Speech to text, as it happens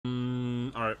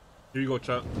Here you go,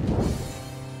 chat.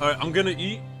 Alright, I'm gonna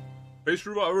eat. Face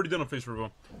reveal? I already done a face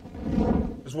reveal.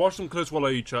 Just watch some clips while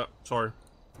I eat, chat. Sorry.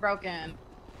 Broken.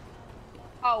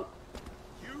 Oh.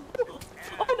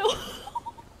 Oh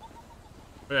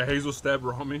no. Yeah, Hazel stabbed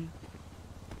Rami.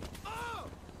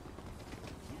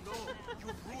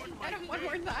 Hit him one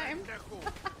more time.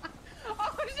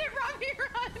 Oh shit, Rami,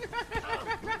 run.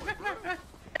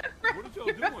 What are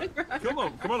y'all doing? Kill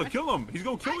him. Come on, kill him. He's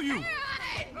gonna kill you.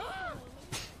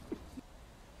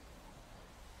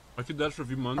 I did that for a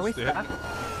few months. Are we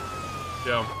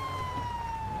Yeah.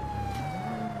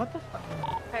 What the fuck?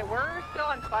 Okay, we're still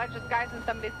on fudge. This guy's in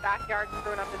somebody's backyard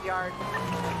screwing up his yard.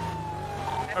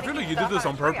 I feel like you did this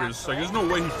on purpose. Like, there's no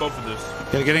way he fell for this.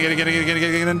 Get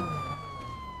in.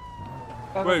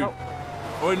 Wait. Oh,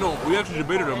 wait, no. We actually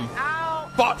debated him.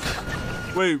 Ow.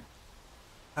 Fuck! Wait.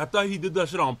 I thought he did that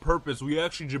shit on purpose. We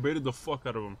actually debated the fuck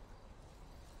out of him.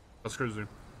 That's crazy.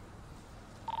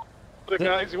 The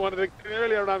guys you wanted to get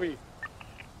earlier, Rami.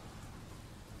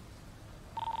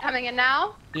 Coming in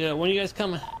now? Yeah, when are you guys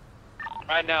coming?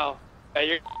 Right now. Hey,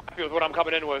 you're happy with what I'm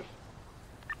coming in with.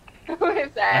 Who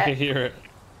is that? I can hear it.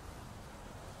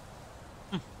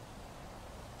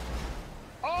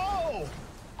 Oh!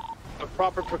 A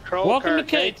proper patrol Welcome car, to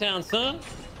K-Town, son.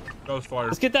 That was fire.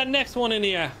 Let's get that next one in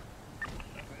here.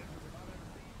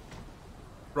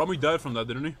 Rami died from that,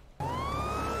 didn't he?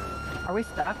 Are we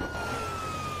stuck?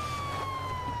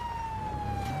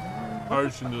 I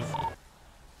already seen this.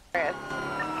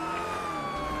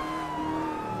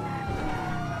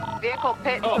 Vehicle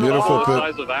pit. Oh, beautiful pit. The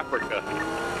size of Africa.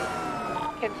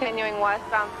 Continuing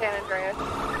westbound San Andreas.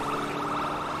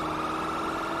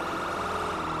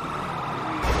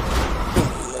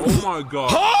 Oh my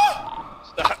god.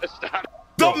 Huh? Stop.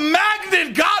 The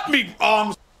magnet got me!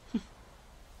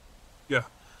 Yeah.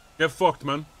 Get fucked,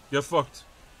 man. Get fucked.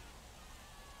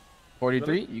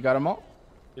 43, you got them all?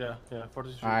 Yeah,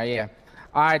 43. Alright, yeah.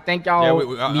 Alright, thank y'all.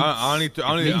 Yeah, I only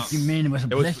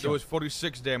it was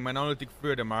 46 there, man. I only took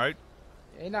 3 of them, alright?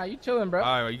 Hey, nah, you chilling, bro.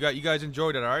 Alright, you guys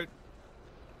enjoyed it, alright?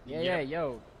 Yeah,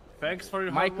 yo. Thanks for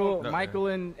your Michael, No, Michael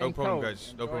and no problem, Co.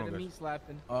 guys. No Enjoy problem, the guys. meat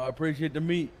slapping. I appreciate the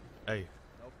meat. Hey.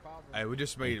 No problem. Hey, we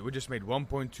just made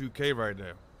 1.2K right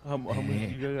there. How much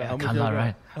you got? How much Can't you lie, got?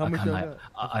 right? How I much can't you lie.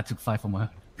 got? I took 5 from her.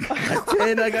 I got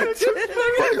 10.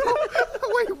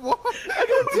 Wait, what?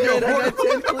 I got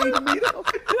 10 clean meat.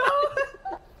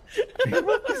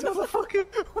 This motherfucker.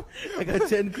 I got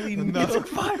 10 clean meat.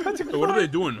 So what are they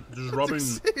doing? Just robbing...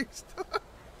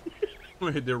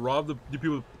 Wait, they robbed the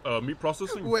people with meat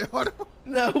processing? Wait, hold on.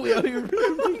 No, we out here.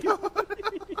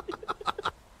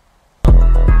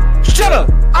 Shut up!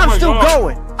 I'm my still God.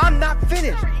 going. I'm not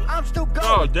finished. I'm still going.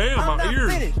 Oh, damn, I'm my not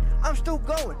ears. finished. I'm still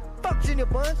going. Fucks in your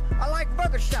buns. I like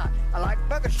burger shot. I like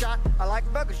burger shot. I like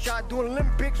burger shot. Doing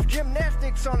Olympics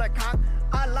gymnastics on that cock.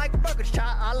 I like burger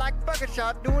shot. I like burger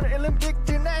shot. Doing Olympic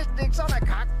gymnastics on that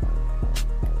cock.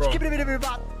 Bro. Skip it,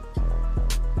 bop.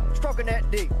 Stroking that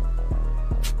dick.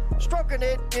 Stroking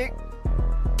that dick.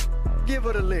 Give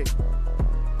it a lick.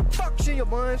 Fucks in your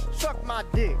buns, suck my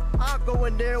dick. I'll go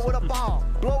in there with a ball,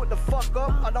 blow it the fuck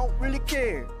up. I don't really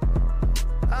care.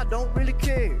 I don't really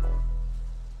care.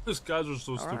 These guys are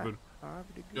so stupid. Right,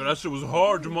 Yo, that shit was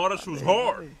hard, Jamal. That shit was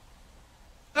hard.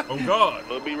 Oh God.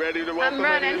 We'll be ready to I'm welcome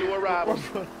any running. new arrivals.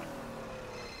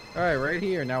 Alright, right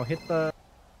here. Now hit the...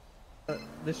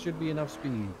 this should be enough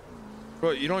speed.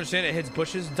 Bro, you don't understand it hits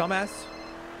bushes, dumbass?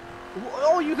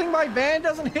 Oh, you think my van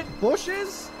doesn't hit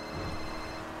bushes?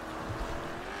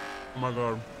 Oh my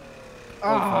God.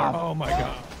 Oh my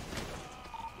god.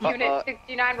 Unit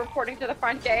 69 reporting to the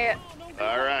front gate.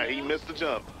 All right, he missed the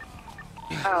jump.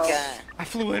 Oh. I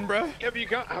flew in, bro. Have you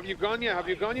gone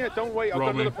yet? Don't wait. I've got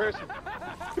Romy. another person.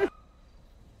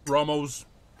 Ramos.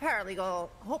 Paralegal,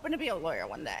 hoping to be a lawyer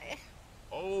one day.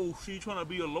 Oh, she trying to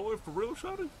be a lawyer for real,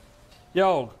 Shotty?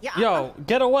 Yo, Yeah. yo,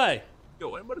 get away.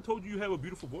 Yo, anybody told you you have a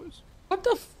beautiful voice? What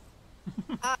the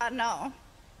No.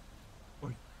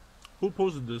 Wait, who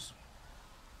posted this?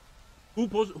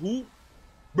 Who?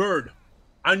 Bird.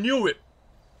 I knew it.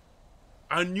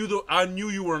 I knew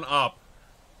you were an op.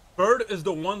 Bird is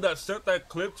the one that sent that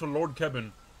clip to Lord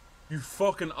Kevin. You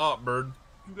fucking op, Bird.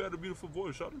 You got a beautiful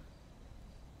voice, Shotty.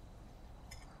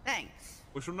 Thanks.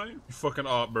 What's your name? You fucking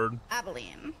op, Bird.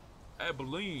 Abilene.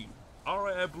 Abilene. All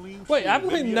right, Abilene. Wait, shit,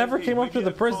 Abilene maybe never came up maybe to the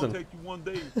I can prison. Contact you one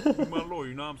day. Be my lawyer.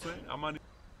 You know what I'm saying? I might.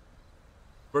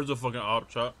 Bird's a fucking op,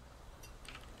 chop.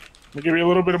 We'll give you a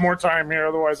little bit more time here,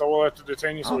 otherwise I will have to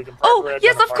detain you so we can Oh, properly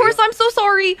yes, of identify course. you. I'm so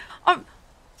sorry.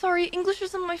 Sorry, English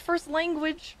isn't my first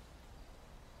language.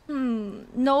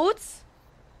 Notes?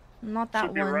 Not that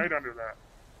Should be one. right under that.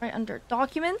 Right under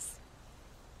documents?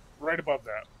 Right above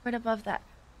that. Right above that.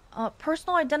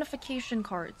 Personal identification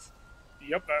cards.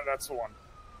 Yep, that's the one.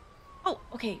 Oh,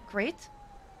 okay, great.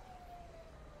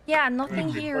 Yeah, nothing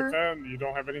Anything here. Like that? You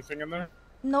don't have anything in there?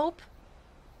 Nope.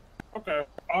 Okay.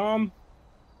 All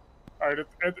right.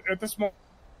 At this moment,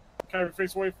 kind of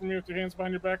face away from you with your hands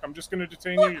behind your back. I'm just gonna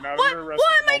detain you. You're not under arrest.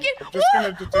 What am I getting? I'm just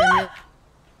gonna detain you.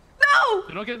 No!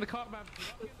 You don't get in the car, man.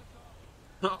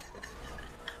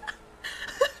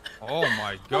 Oh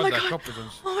my god, my that God. cop is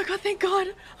Oh my god, thank God.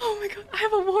 Oh my god, I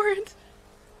have a warrant.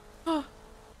 Oh.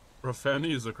 Bro,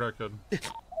 Fanny is a crackhead.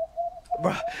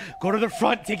 Bruh, go to the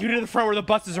front. Take you to the front where the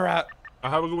buses are at. I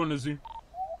have a good one, Izzy.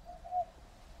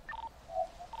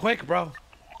 Quick, bro.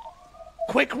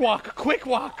 Quick walk. Quick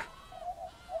walk.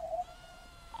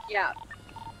 Yeah.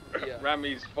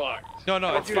 Ramy's fucked. No,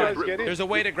 it's You fine. guys get it? There's a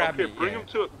way to grab me. Bring him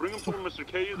to where Mr.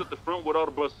 K is at the front without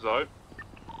the buses, alright?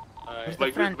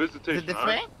 Like his visitation,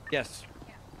 alright? Yes.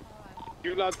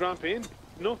 You lads ramp in?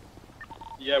 No.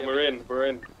 Yeah, we're in. We're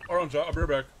in. Alright, John, I'll be right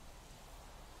back.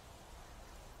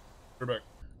 Back.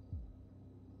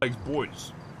 Like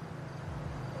boys.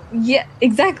 Yeah,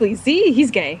 exactly. See, he's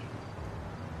gay.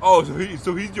 Oh,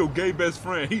 so he's your gay best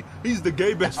friend. He's the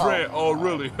gay best friend. Oh,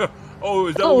 really? Oh,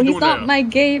 is that Oh, what we're he's doing not now? my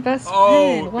gay best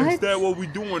Oh, friend. What? is that what we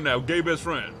doing now? Gay best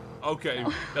friend. Okay,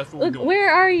 that's what we're Look, doing.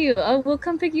 where are you? We'll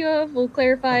come pick you up. We'll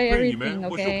clarify I'll ping you, everything. man.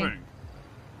 What's Okay. your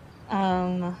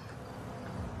ping?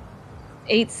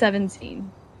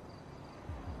 817.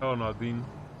 Oh no, Dean.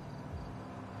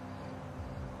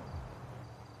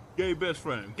 Gay best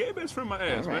friend. Gay best friend, my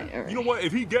ass, All right, man. all right. You know what?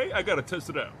 If he gay, I gotta test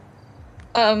it out.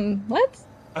 What?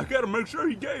 I gotta make sure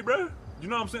he gay, bro. You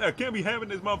know what I'm saying? I can't be having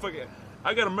this motherfucker.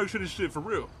 I gotta make sure this shit for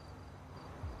real.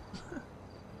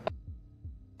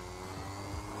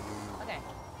 Okay.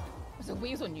 So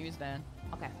Weasel News, man.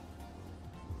 Okay.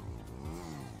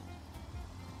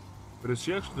 But if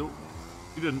she actually,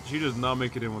 she does not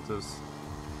make it in with this.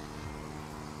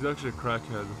 She's actually a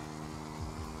crackhead.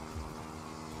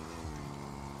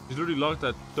 She's already locked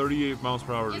at 38 miles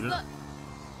per hour. There's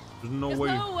no way.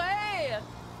 There's no way.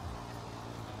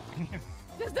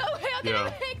 There's no way I'm Yeah.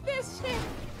 gonna make this shit.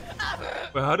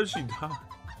 But how did she die? Why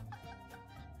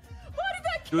did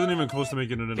that She wasn't even close to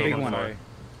making it in. Big I'm one. sorry.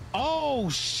 Oh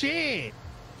shit!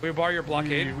 We borrow your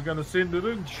blockade. We're gonna send it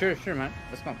in. Sure, man.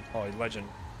 Let's go. Oh, legend.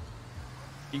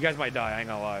 You guys might die. I ain't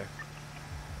gonna lie.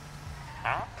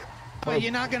 Well,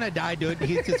 you're not gonna die, dude.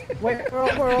 He's just. Wait, we're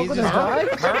all He's gonna just- die?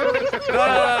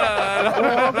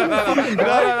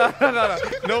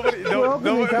 Nobody.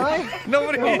 Nobody die?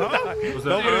 Nobody's Was that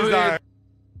Nobody's early? dying.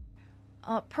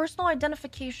 Personal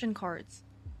identification cards.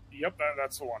 Yep,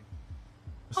 that's the one.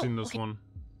 I've seen this one.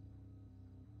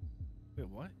 Wait,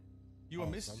 what? You were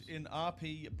missed in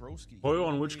RP Broski. Boy,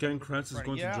 on which gang Krantz is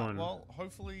going yeah, to join? Well,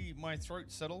 hopefully my throat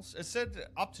settles. It said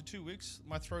up to 2 weeks.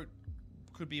 My throat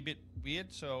could be a bit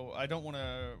weird, so I don't want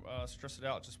to stress it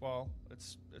out just while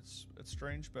it's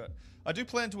strange. But I do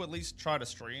plan to at least try to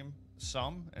stream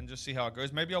some and just see how it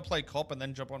goes. Maybe I'll play Cop and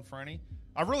then jump on Franny.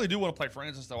 I really do want to play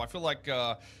Francis though. I feel like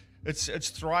it's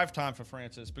thrive time for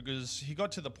Francis because he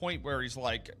got to the point where he's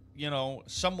like, you know,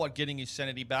 somewhat getting his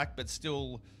sanity back, but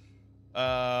still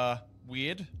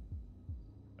weird,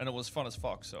 and it was fun as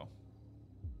fuck. So,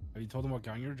 have you told him what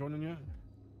gang you're joining yet?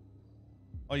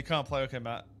 Oh, you can't play. Okay,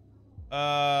 Matt.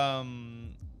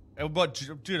 But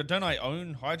dude, don't I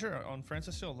own Hydra on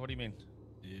Francis still? What do you mean?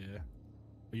 Yeah,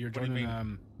 but you're What do you joining.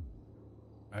 mean?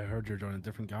 I heard you're joining a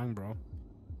different gang, bro.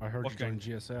 I heard What you're joining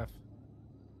GSF.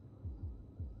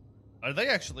 Are they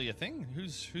actually a thing?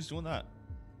 Who's doing that?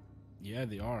 Yeah,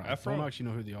 they are. Afro? I don't actually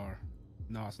know who they are.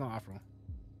 No, it's not Afro.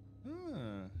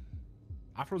 Hmm.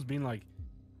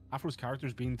 Afro's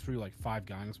character's been through like 5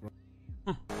 gangs, bro.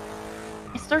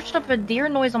 I searched up a deer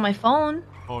noise on my phone.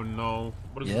 Oh no.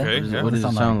 What is Yeah? What does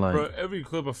it sound like? Bro, every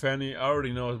clip of Fanny, I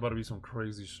already know it's about to be some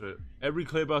crazy shit. Every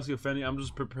clip I see of Fanny, I'm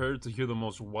just prepared to hear the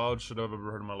most wild shit I've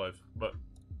ever heard in my life. But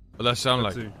what does that sound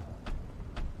let's like? see.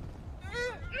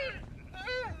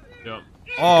 Yeah.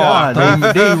 Oh,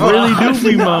 God, they really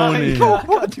do be moaning.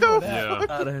 What the Yeah. fuck?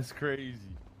 Oh, that's crazy.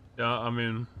 Yeah, I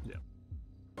mean, yeah.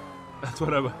 That's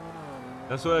what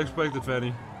I expected,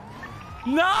 Fanny.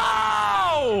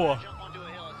 No!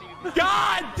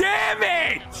 God damn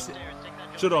it!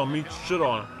 Shit on me. Shit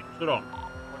on. Shit on.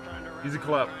 Easy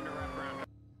clap.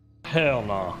 Hell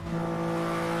no.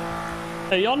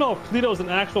 Hey, y'all know Polito's an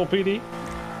actual PD?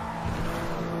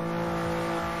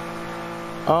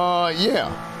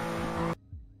 Yeah.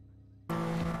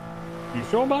 You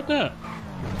sure about that?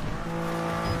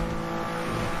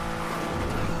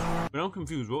 Man, I'm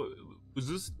confused. What was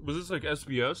this like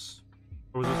SBS?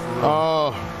 Or was this for real?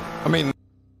 I mean,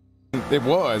 it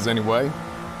was anyway.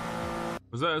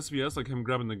 Was that SBS like him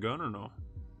grabbing the gun or no?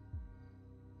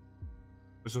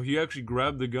 So he actually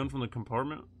grabbed the gun from the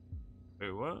compartment?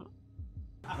 Wait, what?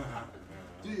 Bro,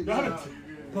 you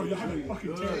have a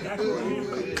fucking pterodactyl right here.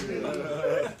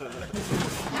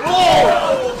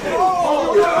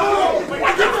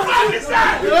 What the fuck is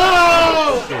that?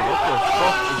 What the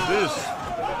fuck is this?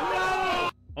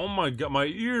 Oh my god, my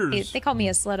ears. They called me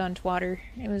a slut on Twitter.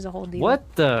 It was a whole deal.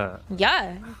 What the?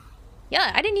 Yeah.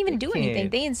 Yeah, I didn't even do anything.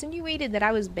 can't. They insinuated that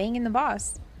I was banging the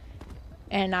boss.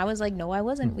 And I was like, no, I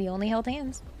wasn't. We only held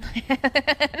hands.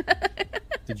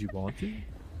 Did you want to?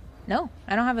 No,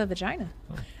 I don't have a vagina.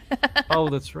 Oh,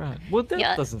 that's right. Well, that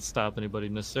Yeah. doesn't stop anybody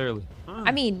necessarily.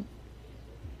 I mean...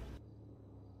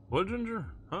 What, Ginger?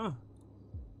 Huh?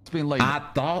 It's been like I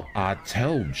thought I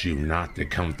told you not to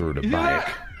come through the bike.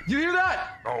 You hear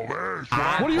that? Oh man,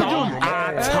 What are you doing?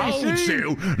 I told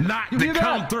you not to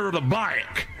come through the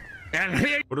bike. And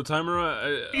here What a timer?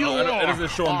 It you doesn't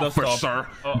show on desktop. officer,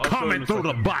 I'll show you in coming a through the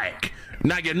second. bike.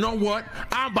 Now you know what?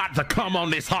 I'm about to come on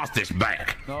this hostage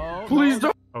back. No, Please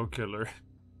don't. Oh, killer.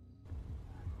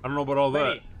 I don't know about all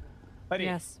that. Buddy.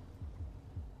 Yes.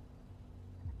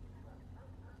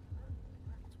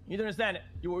 You don't understand.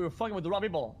 You were fucking with the wrong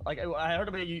people. Like, I heard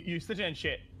about you snitching and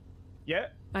shit. Yeah?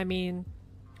 I mean,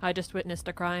 I just witnessed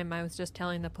a crime. I was just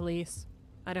telling the police.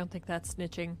 I don't think that's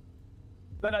snitching.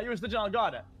 No, you were snitching on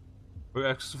God. Bro,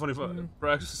 X is so funny.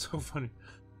 Bro, X is so funny.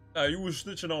 You were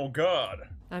snitching on God.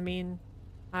 I mean,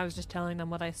 I was just telling them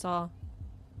what I saw.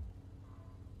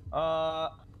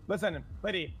 Listen,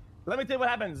 lady, let me tell you what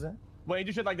happens when you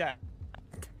do shit like that.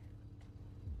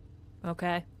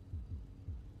 Okay.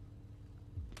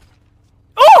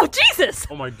 Oh, Jesus!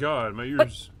 Oh my god, my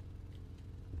ears.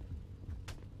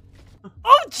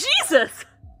 Oh, Jesus!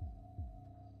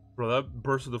 Bro, that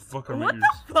bursted the fuck out of my What ears.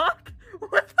 the fuck?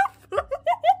 What the fuck?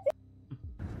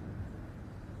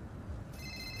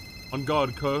 On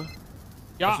God, cuh.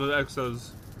 Yeah. That's what X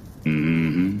says.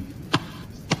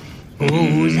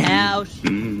 Whose house?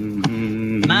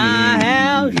 My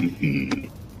house.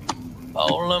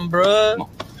 Bowling, bruh.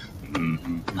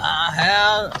 My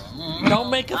house. Don't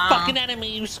make a fucking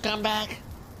enemy, you scumbag.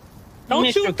 Don't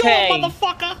Mr. you do K. it,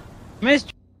 motherfucker.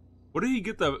 Mr. Where did he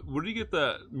get that? Where did he get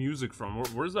that music from?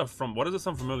 Where's that from? Why does it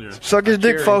sound familiar? Suck his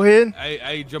dick, forehead.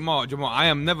 Hey, Jamal, I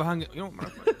am never hungry. You know,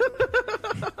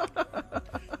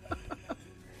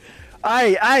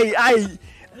 Hey,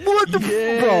 what the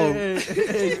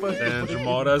bro? Damn,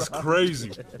 Jamal, that's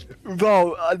crazy.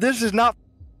 Bro, this is not.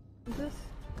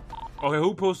 Okay,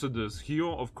 who posted this?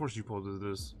 Heo? Of course you posted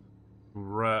this.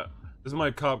 Rat. This is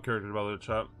my cop character, by the way,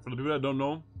 chat. For the people that don't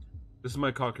know, this is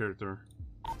my cop character.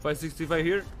 565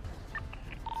 here.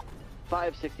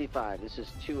 565, this is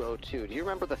 202. Do you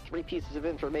remember the 3 pieces of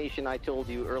information I told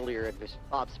you earlier at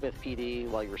Bob Smith PD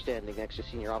while you were standing next to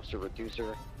Senior Officer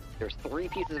Reducer? There's 3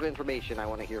 pieces of information I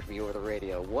want to hear from you over the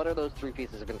radio. What are those 3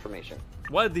 pieces of information?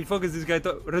 What the fuck is this guy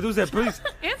talking? Reduce, please.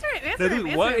 Answer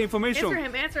him, What information?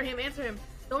 Answer him.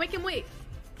 Don't make him wait.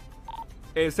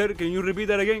 Sir, can you repeat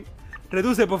that again?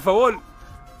 Reduce, por favor.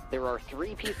 There are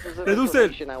 3 pieces of Reduce.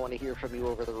 information I want to hear from you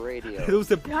over the radio. Reduce.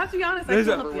 You have to be honest. Reduce.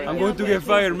 I can't I'm going to get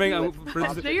fired, man.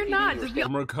 No, you're not. Just be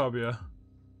I'm a cop, yeah.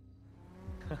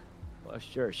 Well,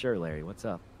 sure, Larry. What's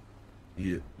up?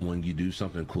 When you do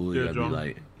something cool, you Yeah, gotta be John.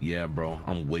 like, yeah, bro,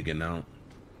 I'm wigging out.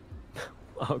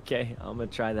 Okay, I'm gonna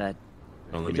try that.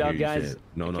 Don't let Good me job, hear you guys. say it.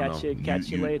 No. Catch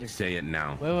you later. Say it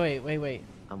now. Wait.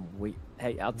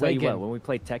 Hey, I'll tell you Wiggin'. what. When we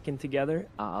play Tekken together,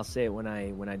 I'll say it when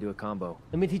I do a combo.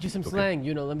 Let me teach you some Okay. slang.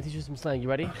 Let me teach you some slang. You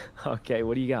ready? Okay,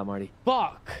 what do you got, Marty?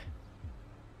 Fuck.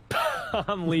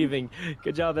 I'm leaving.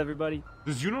 Good job, everybody.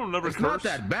 Does you know never It's curse? not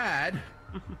that bad.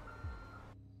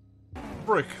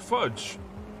 Brick, fudge.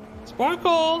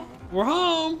 Sparkle, we're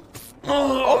home.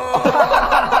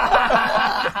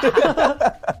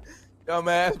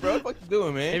 Dumbass, bro. What you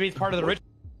doing, man? Maybe it's part of the ritual.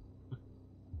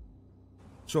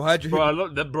 So how'd you Bro, I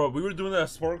love that, bro. We were doing that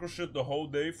sparkle shit the whole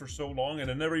day for so long, and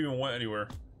it never even went anywhere.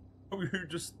 We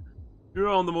were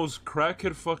on the most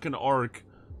crackhead fucking arc.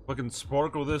 Fucking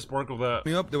sparkle this, sparkle that.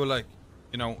 me up? They were like,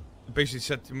 you know, basically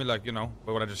said to me like, you know,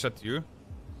 what I just said to you,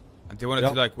 and they wanted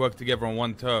Yep. to like work together on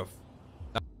one turf.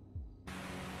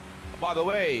 By the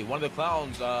way, one of the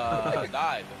clowns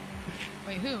died.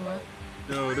 Wait, who?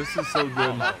 Yo, this is so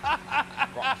good.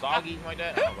 Soggy, like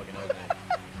that. I don't fucking know his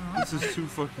name. This is too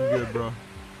fucking good, bro.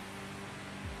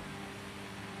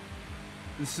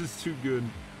 This is too good.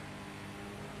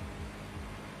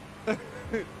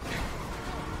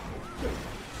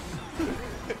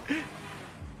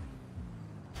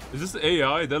 Is this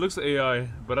AI? That looks AI,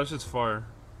 but that's just fire.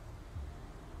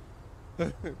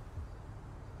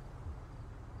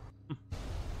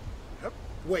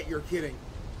 Wait, you're kidding.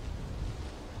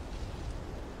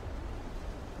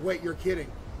 Wait, you're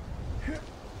kidding.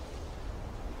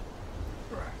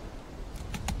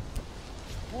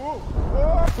 Bro,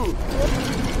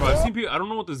 I've seen people. I don't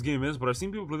know what this game is, but I've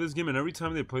seen people play this game, and every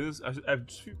time they play this, I've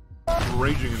just feel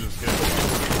raging in this game.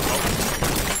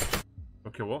 Oh.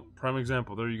 Okay, well, prime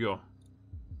example. There you go.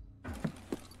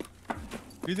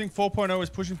 Do you think 4.0 is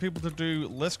pushing people to do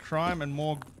less crime and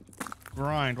more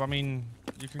grind? I mean,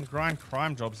 you can grind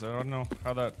crime jobs there. I don't know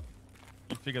how that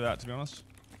you figure that, to be honest.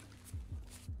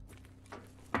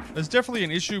 There's definitely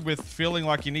an issue with feeling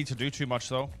like you need to do too much,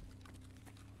 though.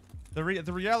 The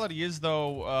reality is,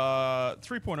 though,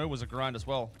 3.0 was a grind as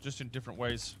well, just in different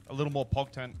ways. A little more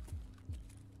pogtent.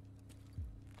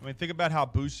 I mean, think about how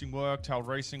boosting worked, how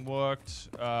racing worked,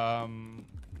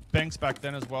 banks back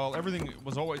then as well. Everything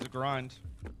was always a grind.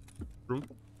 True.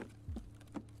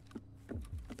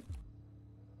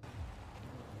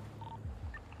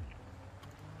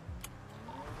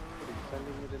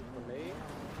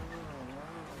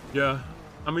 Yeah,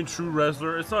 I mean, true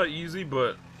wrestler. It's not easy,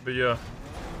 but yeah.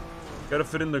 Gotta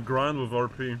fit in the grind with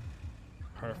RP.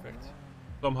 Perfect.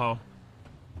 Somehow.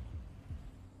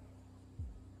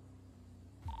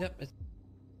 Yep.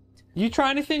 You try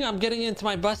anything? I'm getting into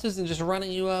my buses and just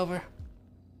running you over.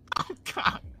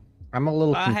 I'm a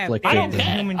little conflicted. I don't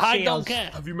care. Human I don't sales. care.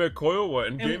 Have you met Koyo? What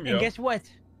in game? And guess what?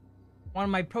 One of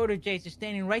my proteges is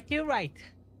standing right to your right.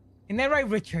 Isn't that right,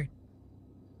 Richard?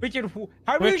 Richard,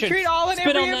 how do you treat all and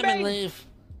spit every on them and inmate?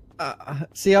 leave.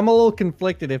 See, I'm a little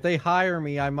conflicted. If they hire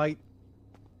me, I might.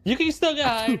 You can still get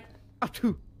hired. What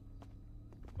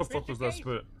the fuck was that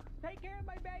spit? Take care of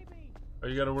my baby. Oh,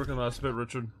 you gotta work on that spit,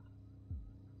 Richard.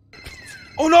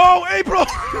 Oh no, hey bro!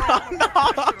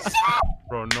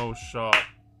 Bro, no shot.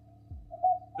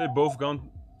 They both go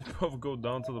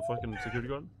down to the fucking security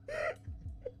guard.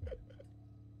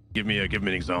 Give me an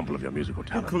example of your musical Who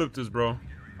talent. clipped this, bro?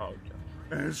 Oh, okay.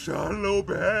 And shot a little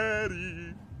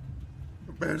baddie.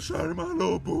 Man shot my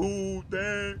little boo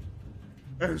thing.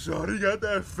 And shawty got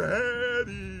that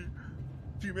fatty.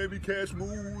 She made me catch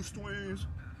mood swings.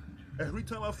 Every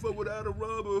time I fuck without a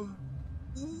rubber.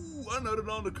 Ooh, I nutted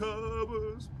on the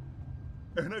covers.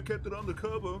 And I kept it on the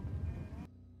cover.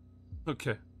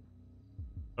 Okay.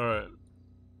 Alright.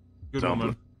 Good one,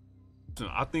 man.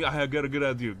 I think I got a good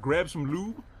idea. Grab some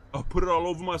lube, I'll put it all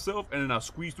over myself, and then I'll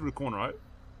squeeze through the corner, alright?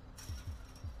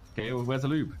 Okay, where's the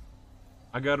lube?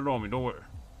 I got it on me, don't worry.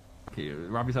 Okay,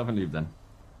 wrap yourself in lube then.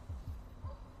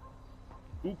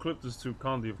 Who clipped this to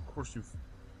Condi? Of course you.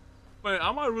 Man,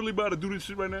 am I really about to do this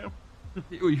shit right now?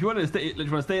 You want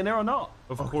to stay in there or not?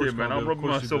 Of Okay, course, man, man. of I'm rubbing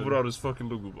course you myself did. without this fucking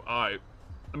lube. Alright.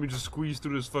 Let me just squeeze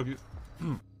through this fucking.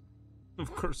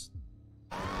 Of course.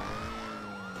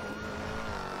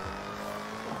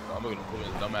 I'm gonna put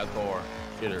in dumbass car.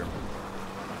 Shitter.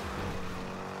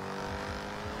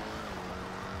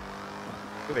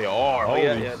 They are. Oh, Holy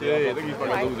yeah, shit. Look at these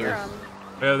fucking losers.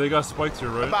 Yeah, they got spikes here,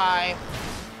 right? Bye.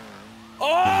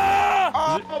 Oh!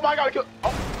 Oh my god,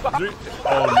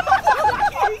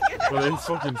 Well, they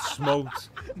fucking smoked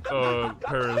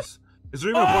Paris. Is there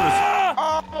even a bonus?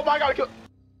 Oh my god,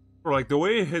 Bro, like the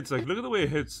way it hits, like look at the way it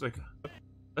hits, like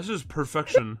that's just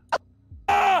perfection.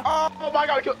 oh my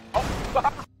god, Look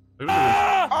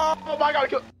at oh my god,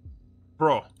 this.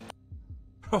 Bro.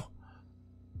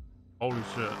 Holy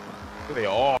shit. They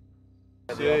are.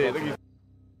 Shit, look at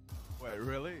Wait,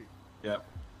 really? Yep.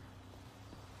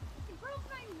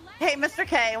 Hey, Mr.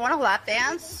 K, want a lap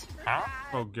dance?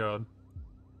 Oh god.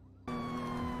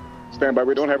 Stand by.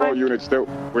 We don't have all units still.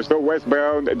 We're still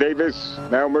westbound Davis.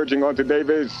 Now merging onto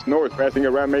Davis north, passing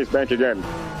around Mace Bank again.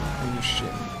 You shit.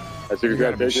 I see you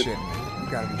gotta be take it. shitting me.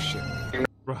 You gotta be shitting me.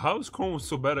 Bro, how is Cornwood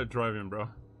so bad at driving, bro?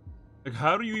 Like,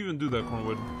 how do you even do that,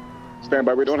 Cornwood? Stand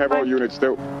by. We don't have all units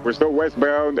still. We're still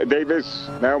westbound Davis.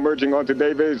 Now merging onto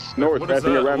Davis north, What is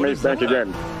passing that? around What Mace is Bank that? You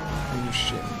again.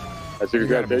 shitting. I see you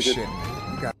gotta be take it. shitting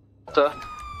me. You got Alta,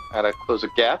 gotta close a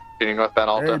gap, getting northbound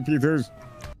Alta. Hey, Peters.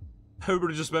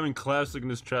 Everybody just spamming classic in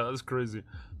this chat. That's crazy.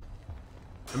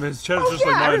 I mean, his chat is just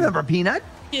like mine. I remember Peanut.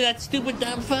 Yeah, that stupid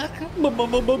dumb fuck.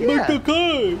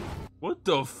 Yeah. What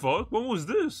the fuck? When was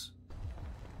this?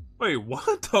 Wait,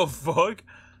 what the fuck?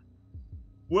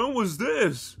 When was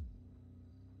this?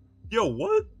 Yo,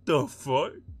 what the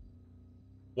fuck?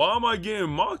 Why am I getting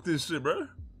mocked this shit, bro?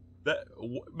 That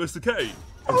Mr. K.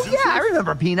 Oh yeah, I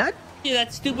remember Peanut. Yeah,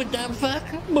 that stupid dumb fuck.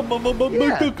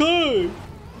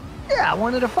 Yeah, I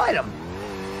wanted to fight him.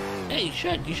 Hey, you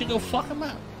should. You should go fuck him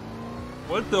up.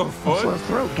 What the fuck? Slit his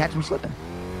throat, catch him slipping.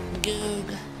 Goog.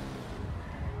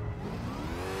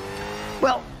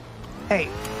 Well, hey,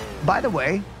 by the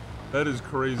way. That is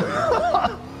crazy.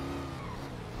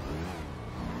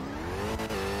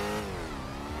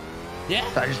 Yeah.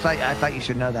 I thought you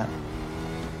should know that.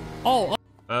 Oh.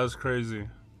 That's crazy. You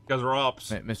guys are ops.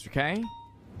 Mr. K?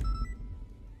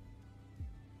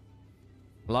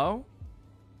 Hello?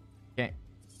 Okay.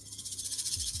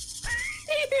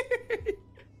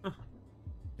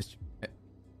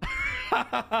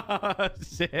 Oh,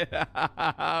 shit.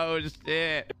 Oh,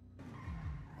 shit.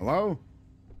 Hello?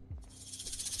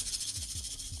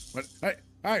 What?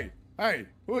 Hey!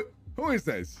 Who is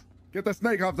this? Get the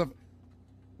snake off the...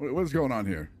 What is going on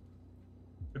here?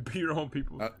 Be your own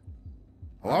people.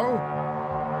 Hello?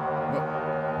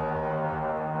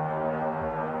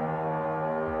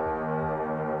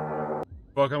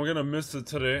 Fuck, I'm gonna miss it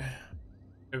today.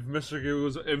 If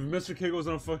Mr. K goes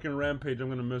on a fucking rampage, I'm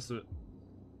gonna miss it.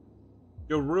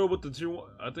 Yo, real with the tier 1.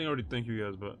 I think I already thank you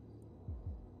guys, but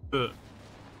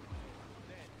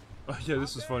oh yeah,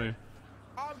 this is funny.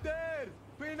 I'm dead!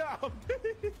 Peanut! I'm dead!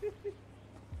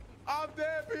 I'm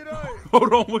dead, Peanut!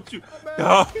 Hold on, what you?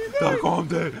 Taco, I'm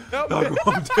dead.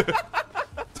 Taco, I'm dead.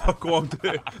 Taco, I'm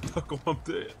dead. Taco, I'm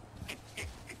dead.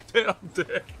 I'm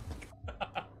dead.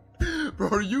 Bro,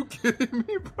 are you kidding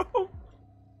me, bro?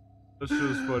 That shit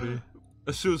was funny.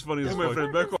 That shit was funny as fuck.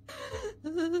 Back on.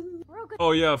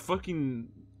 Oh yeah, fucking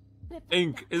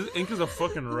Ink. Ink is a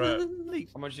fucking rat.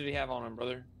 How much did he have on him,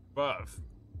 brother? 5.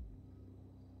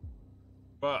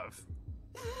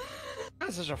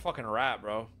 That's such a fucking rat,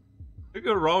 bro. Look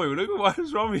at Rami. Look at why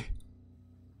is Rami?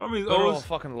 Rami's Literal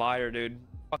fucking liar, dude.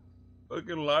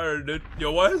 Fucking liar, dude.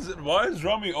 Yo, why is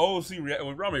Rami OOC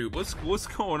reacting? Rami, what's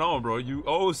going on, bro? You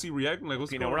OOC reacting like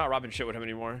what's going on? We're not robbing shit with him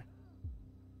anymore.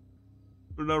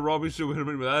 We're not robbing shit with him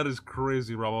anymore. That is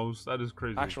crazy, Ramos. That is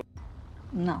crazy. Actually,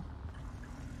 no.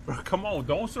 Bro, come on,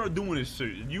 don't start doing this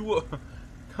shit. You,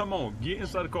 come on, get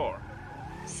inside the car.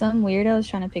 Some weirdo is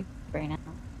trying to pick right now.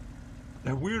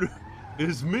 That weirdo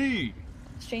is me.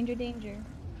 Stranger danger.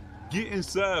 Get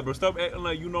inside, bro. Stop acting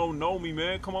like you don't know me,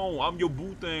 man. Come on, I'm your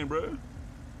boo thing, bro.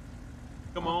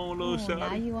 Come on, little shot.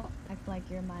 Now you act like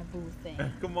you're my boo thing.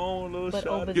 Come on, little But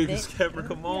shot. over Get there, this camera.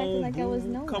 Come on, like boo. I was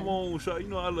no Come one. on, shot. You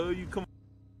know I love you. Come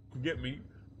on, get me.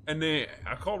 And then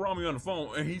I called Rami on the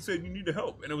phone, and he said you needed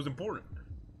help, and it was important.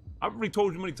 I've already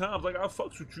told you many times, like I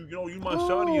fucks with you. You know, you my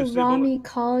shawty and shit. Rami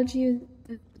called you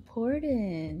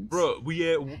important. Bro, we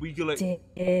get like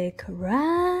Dick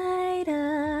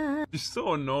Rider. She's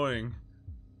so annoying.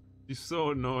 She's so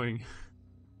annoying.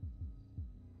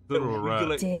 Little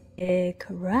rat. Dick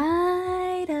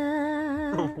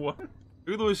Rider. Bro, what?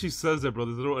 Look at the way she says that, bro.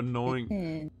 This little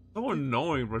annoying. So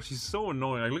annoying, bro. She's so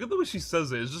annoying. Like, look at the way she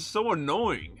says it. It's just so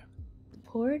annoying.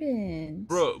 Important.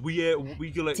 Bro, we get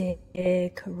like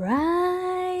Dick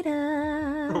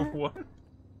Rider. Bro, what?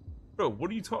 Bro, what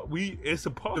are you talking? It's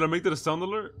a pop. Did I make that a sound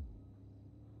alert?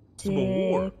 Possible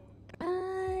war.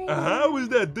 How is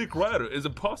that Dick Rider? It's a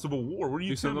possible war. What are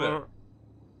you saying that?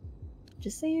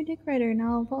 Just say your Dick Rider and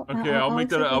I'll vote. Okay, I'll make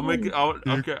that. I'll make it.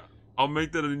 Okay, I'll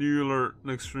make that a new alert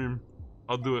next stream.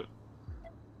 I'll do it.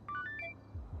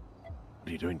 What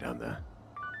are you doing down there?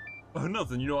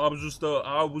 Nothing. You know, I was just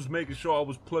I was making sure I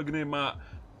was plugging in my.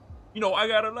 You know, I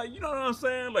gotta like, you know what I'm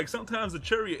saying? Like sometimes the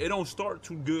chariot it don't start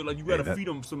too good. Like you gotta feed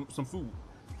them some food.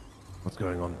 What's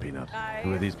going on, Peanut?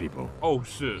 Who are these people? Oh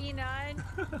shit. Peanut.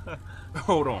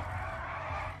 Hold on.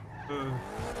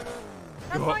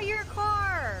 That's not your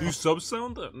car. Do you sub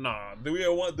sound that? Nah.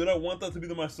 Did I want that to be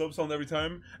my sub sound every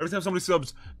time? Every time somebody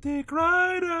subs, Dick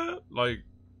Rider. Like,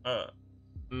 I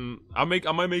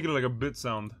might make it like a bit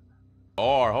sound.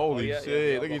 Oh, holy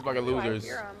shit! Look at these fucking losers.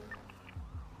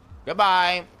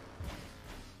 Goodbye.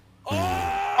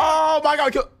 Oh my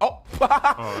god! Oh.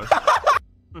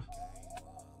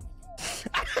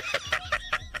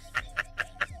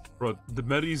 Bro, the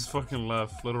Medi's fucking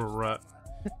left. Little rat.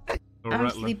 Little I'm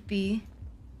rat sleepy.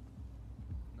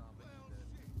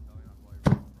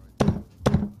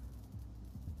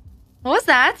 What was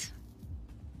that?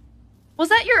 Was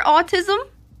that your autism?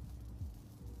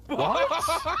 What?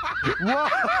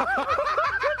 What?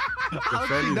 The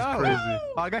Freddy's crazy.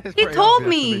 I got his He crazy told outfit, to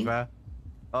be me. fair.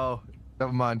 Oh,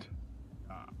 never mind.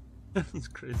 He's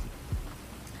crazy.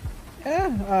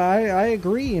 Yeah, I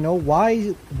agree. You know,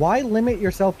 why limit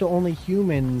yourself to only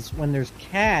humans when there's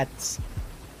cats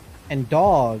and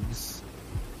dogs?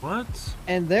 What?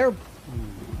 And they're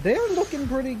looking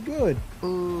pretty good.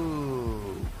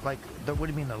 Ooh, like what do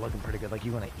you mean they're looking pretty good? Like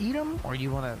you want to eat them or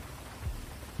you want to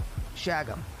shag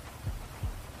them?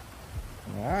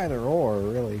 Either or,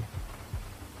 really.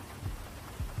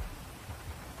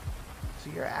 So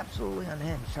you're absolutely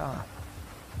unhinged, huh?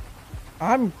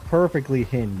 I'm perfectly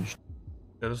hinged.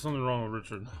 Yeah, there's something wrong with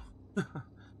Richard.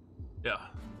 Yeah.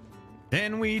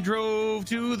 Then we drove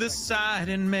to the side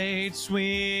and made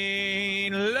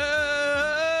sweet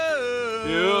love.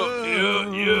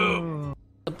 Yeah.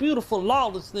 The beautiful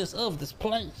lawlessness of this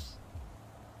place.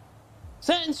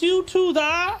 Sentence you to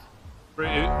the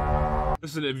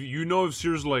Listen, if you know if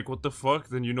Sears like, what the fuck,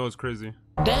 then you know it's crazy.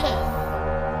 death.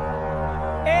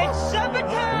 It's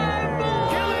summertime,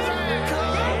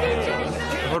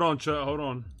 Hold on, chat, hold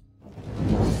on.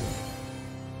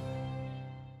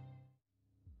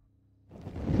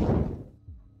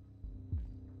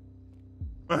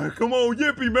 Come on,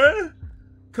 Yippee, man.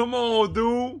 Come on,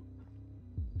 dude.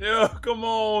 Yeah, come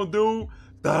on, dude.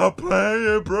 Stop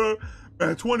playing, bro.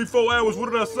 Man, 24 hours,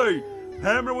 what did I say?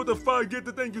 Hammer with the fight, get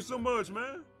the thank you so much,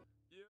 man.